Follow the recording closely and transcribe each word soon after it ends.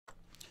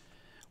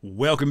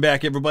Welcome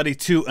back, everybody,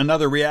 to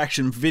another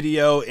reaction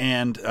video,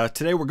 and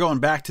today we're going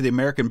back to the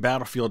American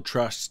Battlefield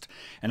Trust,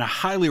 and I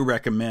highly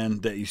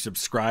recommend that you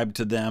subscribe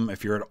to them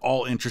if you're at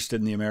all interested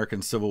in the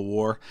American Civil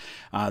War.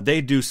 They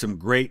do some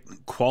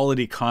great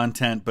quality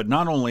content, but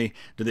not only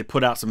do they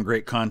put out some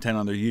great content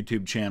on their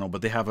YouTube channel,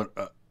 but they have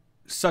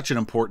such an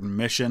important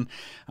mission.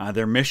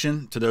 Their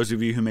mission, to those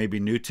of you who may be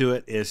new to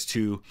it, is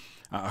to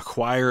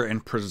acquire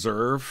and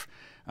preserve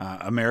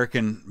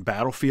American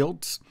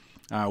battlefields.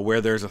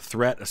 Where there's a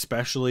threat,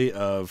 especially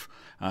of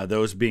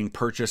those being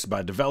purchased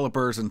by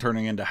developers and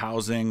turning into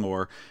housing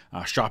or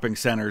shopping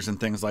centers and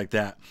things like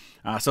that.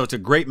 So it's a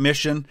great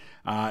mission.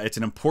 It's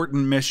an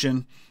important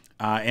mission.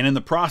 And in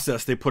the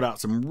process, they put out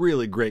some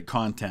really great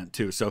content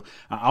too. So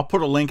I'll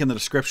put a link in the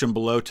description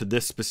below to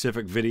this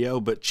specific video,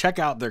 but check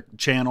out their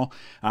channel.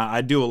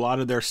 I do a lot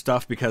of their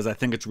stuff because I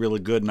think it's really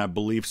good and I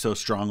believe so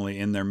strongly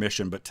in their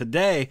mission. But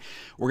today,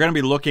 we're going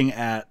to be looking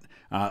at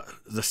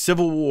the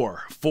Civil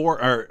War,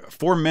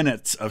 4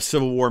 minutes of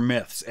Civil War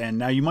myths. And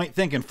now you might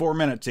think in 4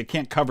 minutes it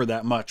can't cover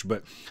that much,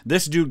 but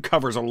this dude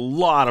covers a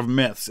lot of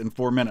myths in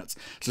 4 minutes.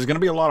 So there's going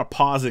to be a lot of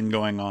pausing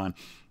going on.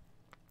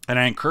 And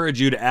I encourage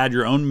you to add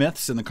your own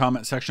myths in the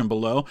comment section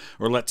below,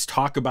 or let's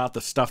talk about the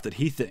stuff that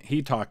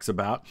he talks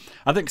about.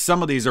 I think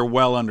some of these are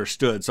well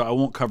understood, so I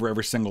won't cover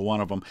every single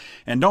one of them.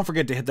 And don't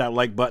forget to hit that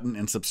like button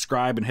and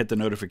subscribe and hit the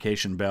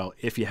notification bell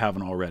if you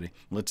haven't already.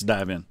 Let's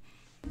dive in.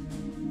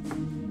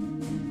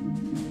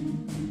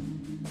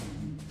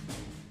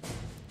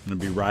 I'm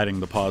going to be riding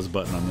the pause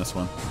button on this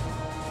one.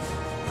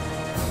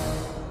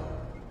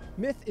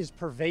 Myth is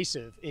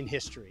pervasive in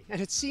history, and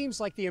it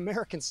seems like the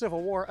American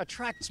Civil War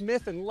attracts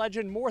myth and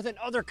legend more than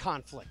other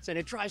conflicts, and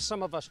it drives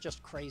some of us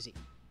just crazy.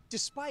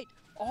 Despite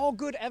all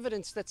good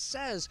evidence that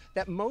says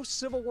that most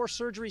Civil War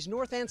surgeries,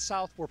 North and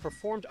South, were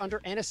performed under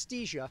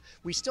anesthesia,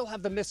 we still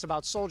have the myths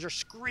about soldiers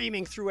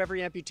screaming through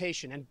every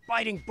amputation and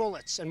biting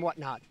bullets and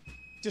whatnot.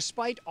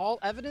 Despite all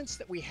evidence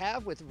that we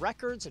have with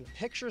records and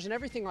pictures and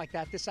everything like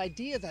that, this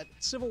idea that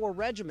Civil War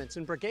regiments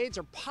and brigades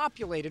are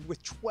populated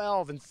with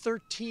 12 and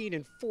 13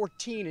 and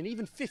 14 and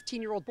even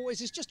 15-year-old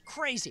boys is just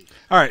crazy.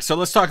 All right, so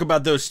let's talk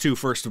about those two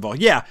first of all.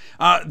 Yeah,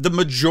 the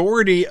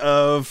majority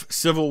of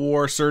Civil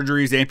War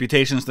surgeries,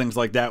 amputations, things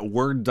like that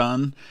were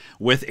done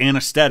with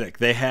anesthetic.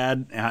 They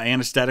had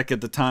anesthetic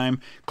at the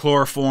time,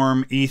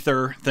 chloroform,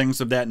 ether,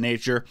 things of that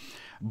nature.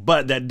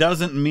 But that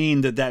doesn't mean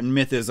that that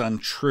myth is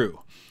untrue.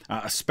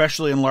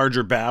 Especially in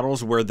larger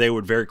battles where they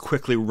would very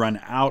quickly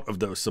run out of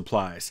those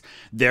supplies.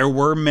 There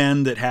were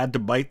men that had to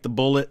bite the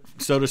bullet,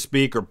 so to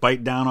speak, or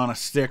bite down on a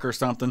stick or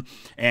something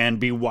and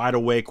be wide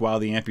awake while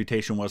the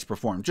amputation was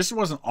performed. Just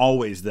wasn't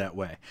always that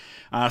way.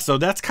 So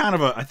that's kind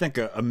of, I think,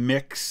 a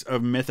mix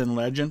of myth and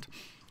legend.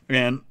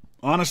 And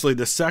honestly,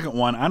 the second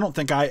one, I don't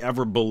think I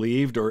ever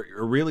believed or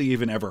really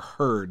even ever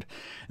heard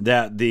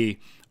that the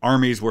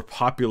armies were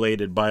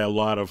populated by a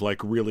lot of like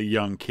really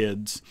young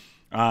kids.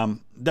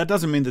 That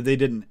doesn't mean that they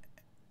didn't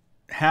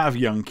have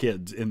young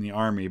kids in the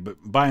army, but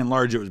by and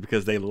large it was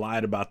because they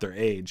lied about their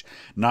age,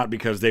 not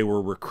because they were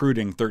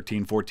recruiting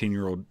 13,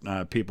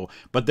 14-year-old people.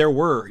 But there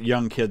were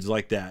young kids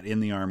like that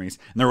in the armies.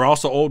 And there were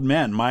also old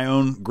men. My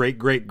own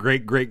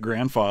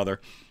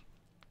great-great-great-great-grandfather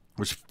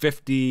was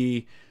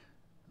 50,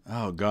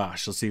 oh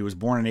gosh, let's see, he was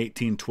born in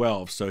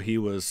 1812, so he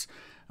was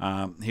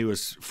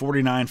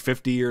 49,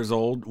 50 years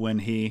old when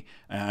he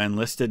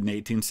enlisted in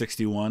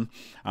 1861.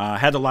 I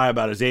had to lie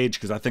about his age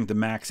because I think the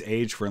max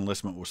age for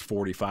enlistment was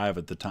 45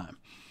 at the time.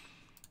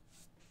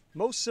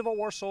 Most Civil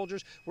War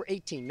soldiers were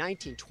 18,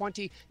 19,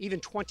 20,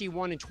 even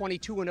 21 and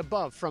 22 and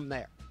above from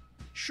there.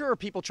 Sure,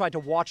 people tried to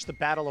watch the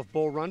Battle of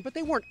Bull Run, but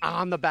they weren't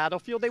on the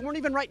battlefield. They weren't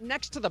even right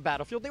next to the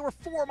battlefield. They were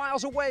 4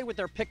 miles away with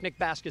their picnic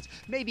baskets,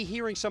 maybe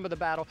hearing some of the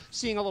battle,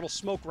 seeing a little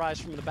smoke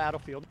rise from the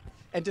battlefield.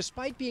 And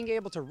despite being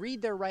able to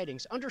read their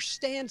writings,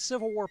 understand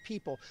Civil War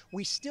people,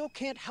 we still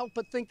can't help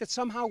but think that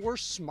somehow we're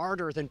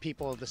smarter than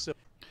people of the Civil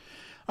War.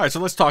 All right,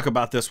 so let's talk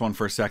about this one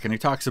for a second. He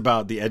talks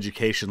about the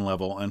education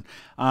level, and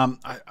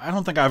I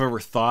don't think I've ever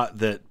thought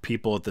that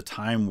people at the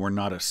time were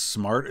not as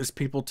smart as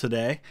people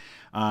today,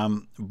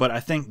 but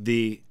I think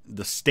the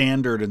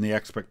standard and the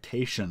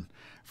expectation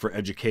for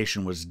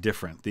education was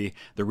different. The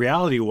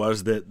reality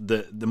was that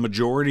the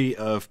majority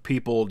of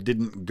people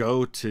didn't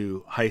go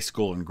to high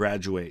school and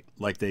graduate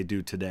like they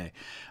do today.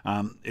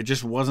 It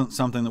just wasn't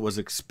something that was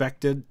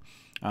expected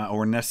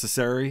or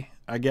necessary,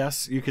 I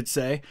guess you could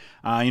say.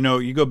 You know,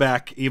 you go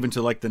back even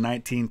to like the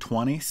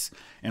 1920s,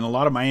 and a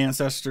lot of my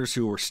ancestors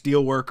who were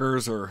steel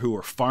workers or who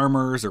were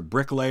farmers or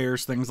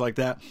bricklayers, things like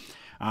that,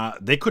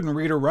 they couldn't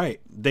read or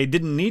write. They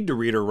didn't need to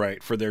read or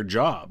write for their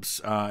jobs,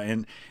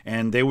 and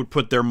they would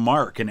put their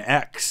mark, an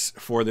X,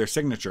 for their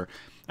signature.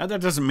 Now,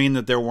 that doesn't mean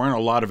that there weren't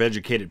a lot of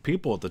educated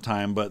people at the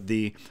time, but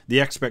the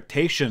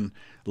expectation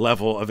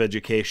level of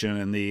education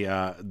and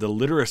the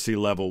literacy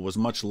level was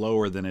much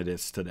lower than it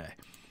is today.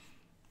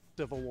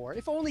 Civil War.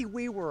 If only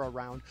we were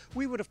around,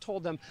 we would have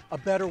told them a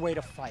better way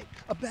to fight,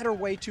 a better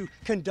way to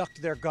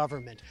conduct their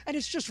government. And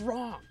it's just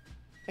wrong.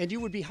 And you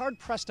would be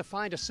hard-pressed to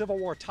find a Civil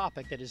War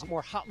topic that is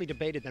more hotly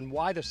debated than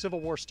why the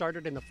Civil War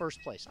started in the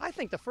first place. I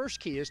think the first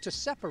key is to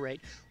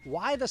separate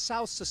why the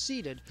South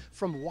seceded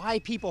from why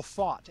people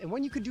fought. And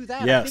when you can do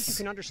that, I think you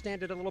can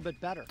understand it a little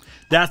bit better.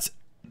 That's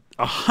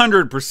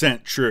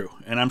 100% true,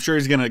 and I'm sure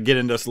he's going to get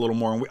into this a little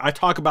more. I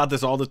talk about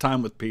this all the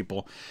time with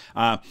people.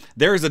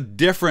 There is a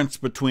difference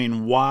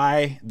between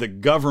why the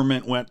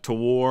government went to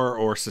war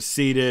or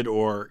seceded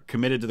or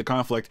committed to the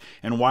conflict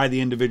and why the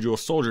individual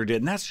soldier did,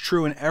 and that's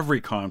true in every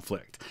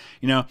conflict.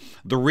 You know,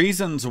 the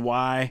reasons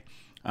why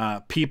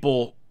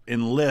people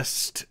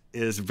enlist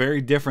is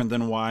very different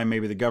than why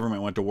maybe the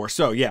government went to war.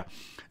 So yeah,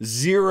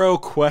 zero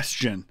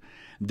question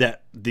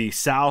that the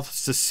South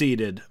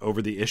seceded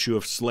over the issue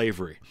of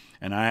slavery.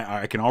 And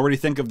I can already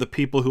think of the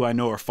people who I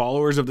know are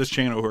followers of this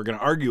channel who are going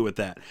to argue with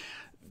that.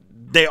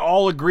 They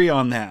all agree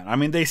on that. I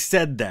mean, they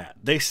said that.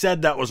 They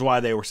said that was why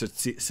they were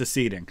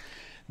seceding.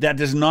 That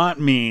does not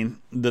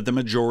mean that the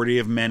majority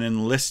of men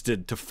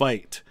enlisted to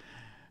fight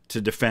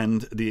to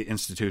defend the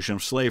institution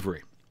of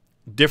slavery.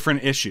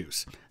 Different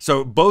issues.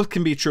 So both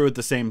can be true at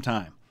the same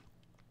time.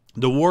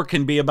 The war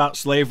can be about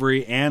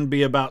slavery and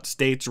be about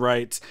states'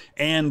 rights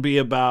and be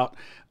about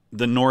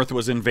the North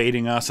was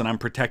invading us and I'm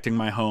protecting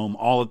my home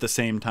all at the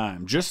same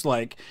time. Just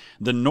like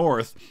the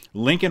North,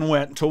 Lincoln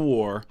went to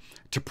war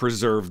to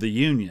preserve the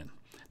Union.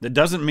 That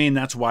doesn't mean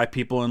that's why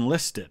people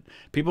enlisted.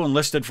 People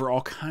enlisted for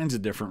all kinds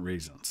of different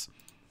reasons.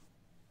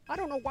 I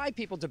don't know why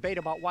people debate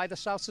about why the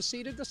South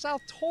seceded. The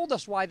South told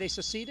us why they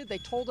seceded. They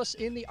told us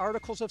in the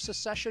Articles of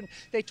Secession.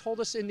 They told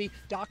us in the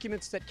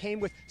documents that came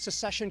with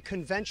secession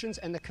conventions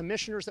and the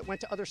commissioners that went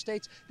to other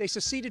states. They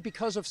seceded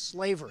because of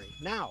slavery.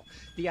 Now,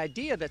 the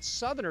idea that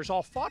Southerners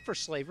all fought for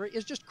slavery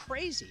is just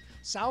crazy.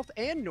 South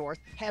and North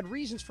had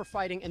reasons for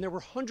fighting, and there were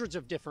hundreds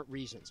of different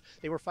reasons.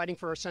 They were fighting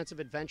for a sense of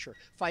adventure,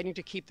 fighting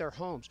to keep their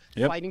homes,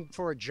 fighting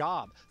for a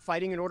job,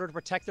 fighting in order to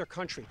protect their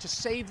country, to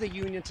save the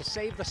Union, to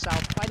save the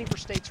South, fighting for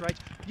states' rights.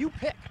 You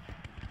pick.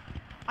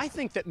 I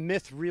think that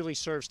myth really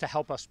serves to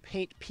help us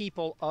paint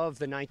people of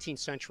the 19th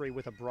century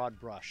with a broad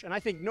brush. And I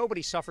think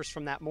nobody suffers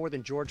from that more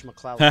than George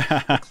McClellan.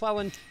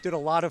 McClellan did a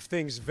lot of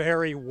things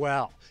very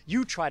well.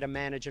 You try to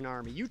manage an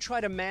army. You try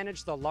to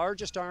manage the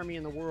largest army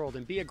in the world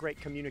and be a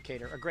great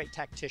communicator, a great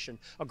tactician,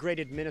 a great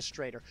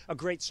administrator, a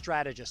great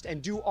strategist,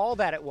 and do all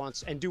that at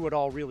once and do it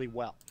all really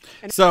well.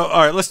 So,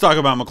 all right, let's talk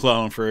about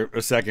McClellan for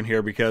a second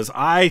here, because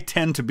I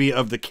tend to be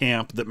of the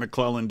camp that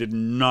McClellan did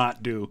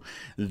not do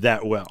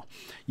that well.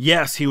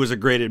 Yes, he was a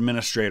great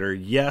administrator.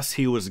 Yes,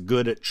 he was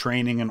good at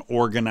training and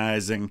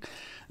organizing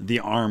the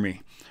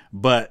army.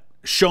 But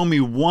show me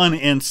one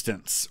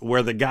instance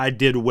where the guy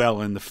did well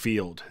in the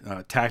field,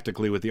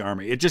 tactically with the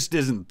army. It just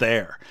isn't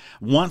there.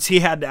 Once he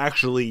had to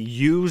actually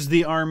use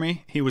the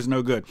army, he was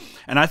no good.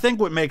 And I think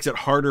what makes it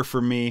harder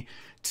for me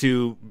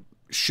to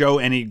show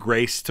any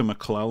grace to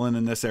McClellan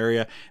in this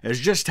area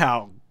is just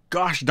how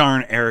gosh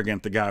darn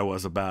arrogant the guy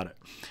was about it.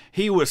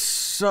 He was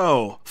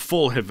so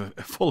full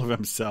of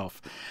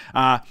himself.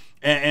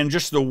 And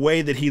just the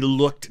way that he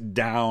looked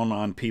down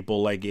on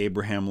people like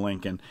Abraham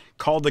Lincoln,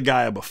 called the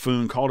guy a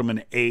buffoon, called him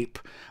an ape.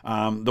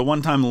 The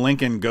one time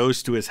Lincoln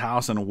goes to his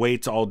house and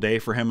waits all day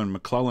for him, and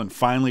McClellan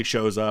finally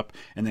shows up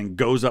and then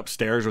goes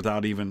upstairs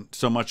without even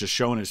so much as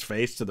showing his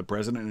face to the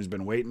president who's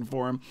been waiting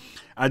for him.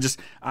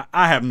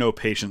 I have no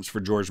patience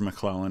for George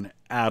McClellan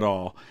at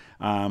all.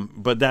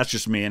 But that's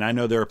just me, and I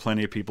know there are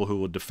plenty of people who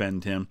will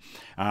defend him.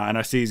 And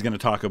I see he's going to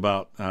talk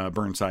about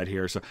Burnside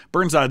here. So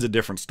Burnside's a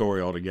different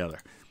story altogether.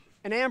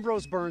 And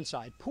Ambrose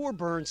Burnside, poor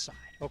Burnside,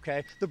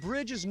 okay? The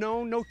bridge is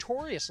known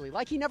notoriously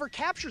like he never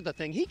captured the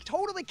thing. He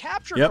totally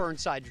captured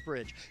Burnside's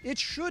bridge. It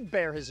should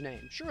bear his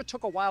name. Sure, it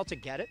took a while to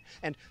get it.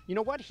 And you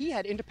know what? He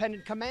had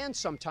independent commands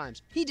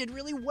sometimes. He did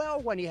really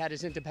well when he had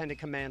his independent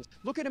commands.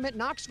 Look at him at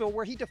Knoxville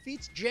where he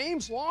defeats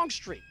James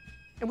Longstreet.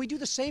 And we do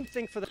the same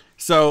thing for the...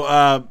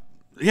 So,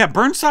 yeah,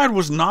 Burnside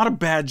was not a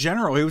bad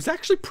general. He was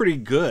actually pretty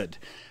good.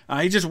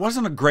 He just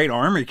wasn't a great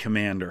army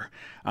commander,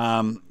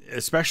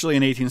 especially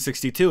in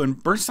 1862,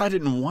 and Burnside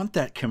didn't want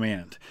that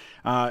command.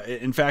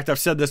 In fact, I've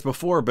said this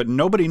before, but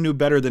nobody knew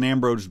better than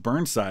Ambrose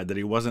Burnside that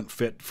he wasn't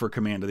fit for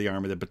command of the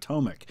Army of the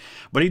Potomac.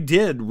 But he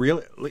did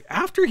really,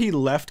 after he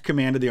left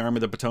command of the Army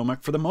of the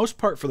Potomac, for the most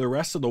part, for the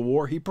rest of the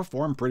war, he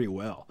performed pretty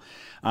well.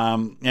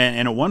 And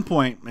at one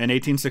point in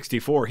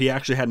 1864, he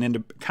actually had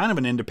kind of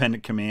an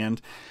independent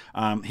command.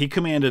 He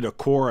commanded a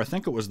corps, I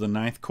think it was the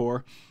 9th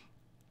Corps.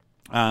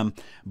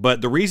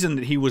 But the reason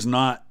that he was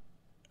not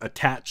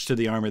attached to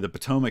the Army of the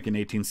Potomac in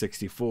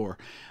 1864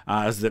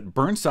 is that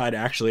Burnside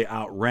actually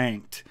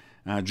outranked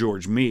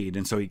George Meade,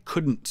 and so he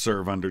couldn't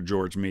serve under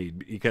George Meade,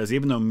 because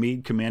even though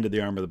Meade commanded the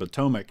Army of the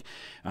Potomac,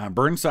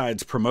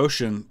 Burnside's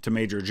promotion to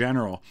Major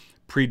General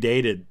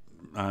predated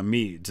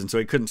Meade's, and so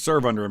he couldn't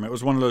serve under him. It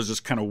was one of those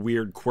just kind of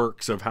weird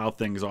quirks of how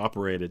things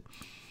operated.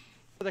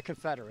 The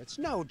Confederates.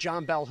 No,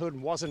 John Bell Hood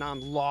wasn't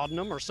on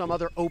laudanum or some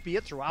other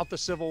opiate throughout the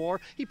Civil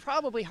War. He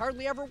probably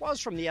hardly ever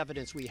was from the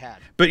evidence we had.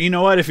 But you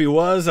know what? If he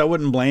was, I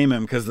wouldn't blame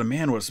him, because the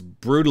man was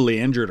brutally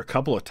injured a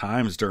couple of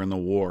times during the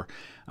war.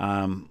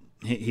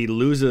 He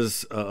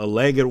loses a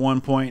leg at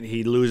one point.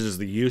 He loses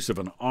the use of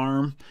an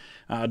arm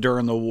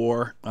during the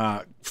war.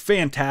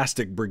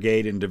 Fantastic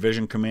brigade and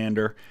division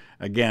commander.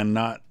 Again,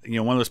 not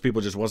one of those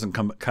people just wasn't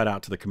cut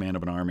out to the command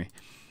of an army.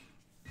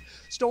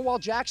 Stonewall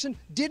Jackson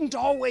didn't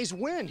always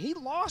win. He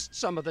lost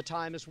some of the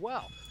time as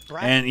well.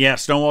 And yeah,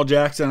 Stonewall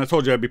Jackson, I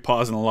told you I'd be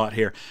pausing a lot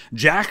here.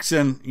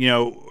 Jackson,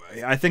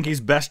 I think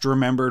he's best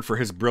remembered for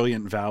his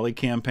brilliant Valley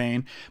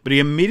campaign, but he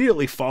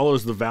immediately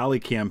follows the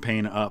Valley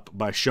campaign up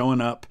by showing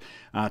up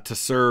to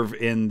serve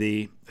in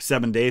the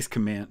 7 Days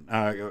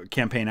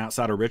campaign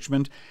outside of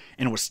Richmond,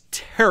 and it was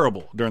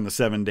terrible during the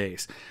 7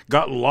 days.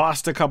 Got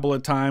lost a couple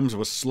of times,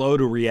 was slow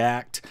to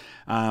react,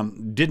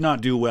 did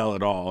not do well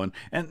at all.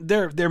 And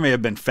there may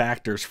have been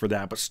factors for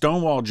that, but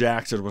Stonewall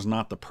Jackson was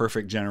not the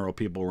perfect general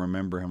people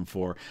remember him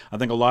for. I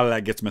think a lot of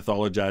that gets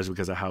mythologized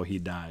because of how he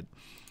died.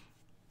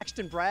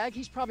 Braxton Bragg,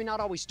 he's probably not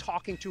always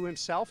talking to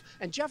himself,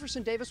 and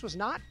Jefferson Davis was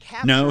not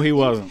captured no, he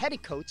wasn't. in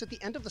petticoats at the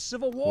end of the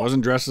Civil War.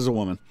 Wasn't dressed as a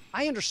woman.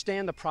 I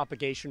understand the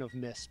propagation of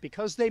myths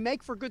because they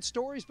make for good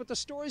stories, but the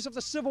stories of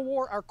the Civil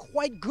War are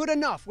quite good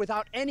enough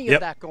without any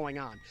of that going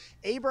on.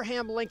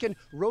 Abraham Lincoln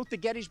wrote the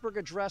Gettysburg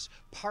Address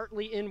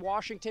partly in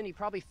Washington. He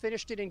probably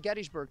finished it in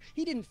Gettysburg.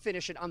 He didn't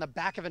finish it on the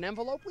back of an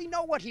envelope. We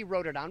know what he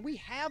wrote it on. We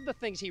have the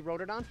things he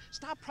wrote it on.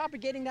 Stop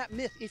propagating that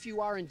myth if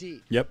you are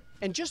indeed. Yep.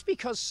 And just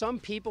because some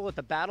people at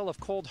the Battle of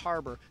Cold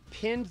Harbor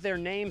pinned their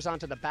names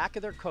onto the back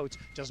of their coats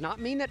does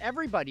not mean that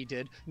everybody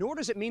did, nor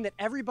does it mean that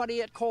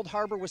everybody at Cold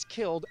Harbor was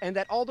killed and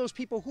that all those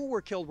people who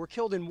were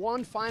killed in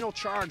one final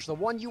charge, the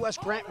one U.S.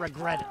 Grant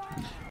regretted.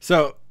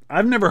 So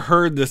I've never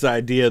heard this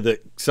idea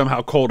that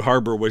somehow Cold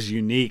Harbor was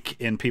unique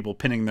in people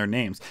pinning their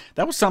names.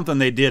 That was something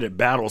they did at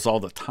battles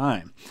all the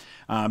time.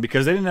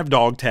 Because they didn't have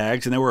dog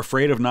tags and they were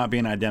afraid of not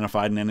being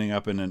identified and ending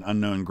up in an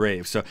unknown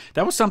grave. So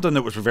that was something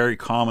that was very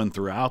common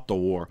throughout the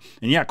war.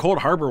 And yeah, Cold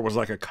Harbor was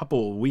like a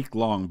couple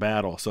week-long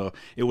battle. So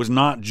it was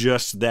not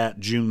just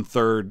that June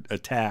 3rd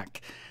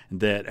attack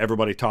that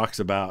everybody talks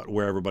about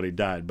where everybody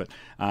died. But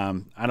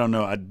I don't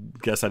know. I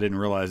guess I didn't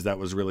realize that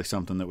was really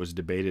something that was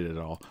debated at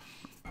all.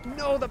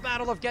 No, the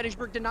Battle of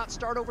Gettysburg did not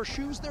start over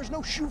shoes. There's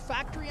no shoe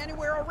factory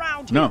anywhere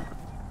around here. No.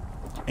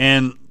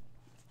 And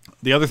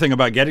the other thing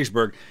about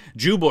Gettysburg,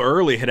 Jubal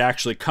Early had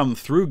actually come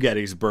through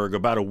Gettysburg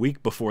about a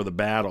week before the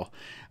battle.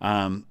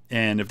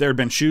 And if there had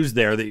been shoes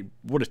there, they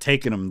would have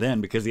taken them then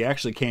because he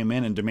actually came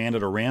in and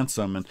demanded a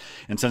ransom.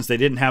 And since they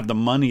didn't have the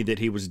money that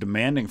he was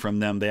demanding from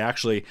them, they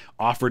actually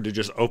offered to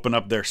just open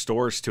up their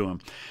stores to him.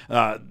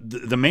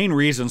 The main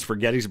reasons for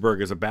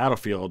Gettysburg as a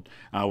battlefield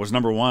was,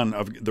 number one,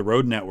 of the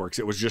road networks.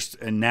 It was just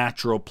a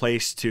natural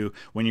place to,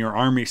 when your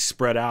army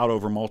spread out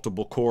over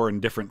multiple corps in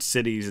different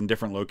cities and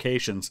different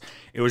locations,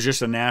 it was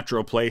just a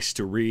natural place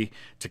to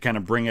kind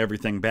of bring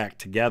everything back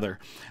together.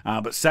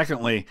 But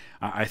secondly,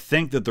 I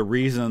think that the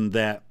reason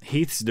that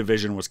Heath's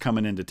division was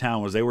coming into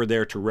town was they were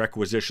there to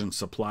requisition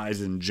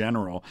supplies in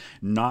general,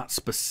 not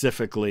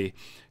specifically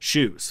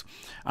shoes.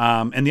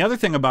 And the other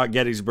thing about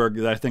Gettysburg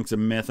that I think is a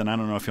myth, and I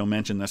don't know if he'll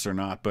mention this or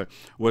not, but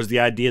was the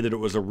idea that it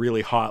was a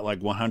really hot, like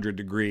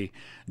 100-degree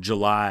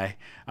July.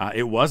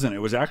 It wasn't. It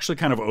was actually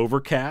kind of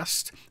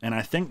overcast, and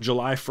I think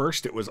July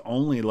 1st it was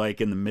only like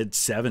in the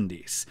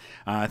mid-70s.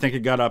 I think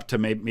it got up to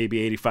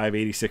maybe 85,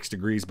 86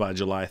 degrees by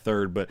July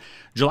 3rd, but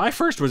July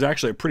 1st was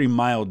actually a pretty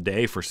mild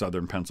day for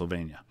southern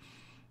Pennsylvania.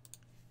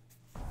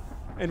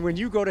 And when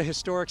you go to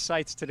historic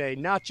sites today,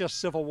 not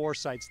just Civil War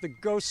sites, the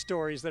ghost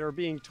stories that are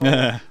being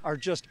told are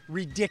just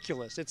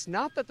ridiculous. It's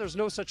not that there's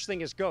no such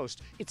thing as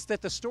ghosts. It's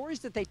that the stories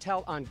that they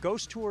tell on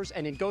ghost tours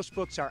and in ghost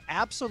books are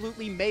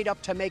absolutely made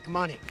up to make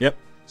money. Yep.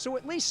 So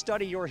at least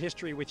study your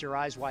history with your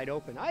eyes wide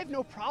open. I have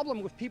no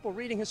problem with people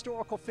reading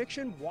historical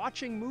fiction,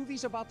 watching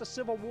movies about the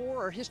Civil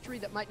War or history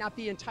that might not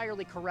be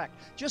entirely correct.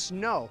 Just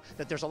know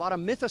that there's a lot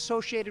of myth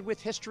associated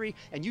with history,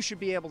 and you should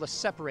be able to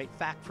separate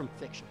fact from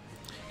fiction.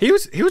 He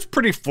was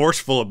pretty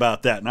forceful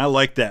about that, and I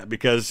like that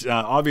because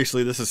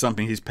obviously this is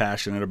something he's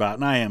passionate about,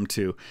 and I am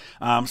too.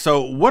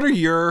 So what are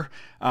your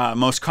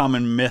most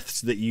common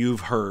myths that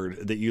you've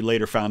heard that you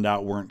later found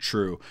out weren't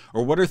true?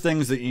 Or what are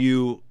things that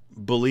you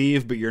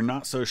believe but you're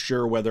not so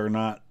sure whether or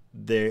not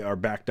they are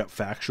backed up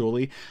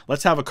factually?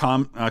 Let's have a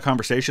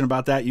conversation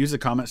about that. Use the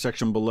comment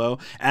section below.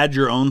 Add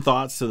your own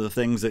thoughts to the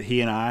things that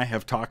he and I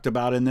have talked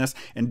about in this,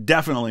 and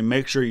definitely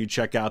make sure you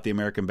check out the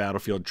American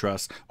Battlefield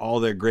Trust, all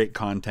their great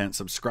content.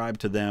 Subscribe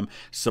to them,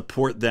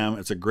 support them.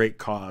 It's a great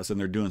cause, and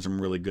they're doing some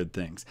really good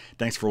things.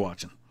 Thanks for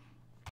watching.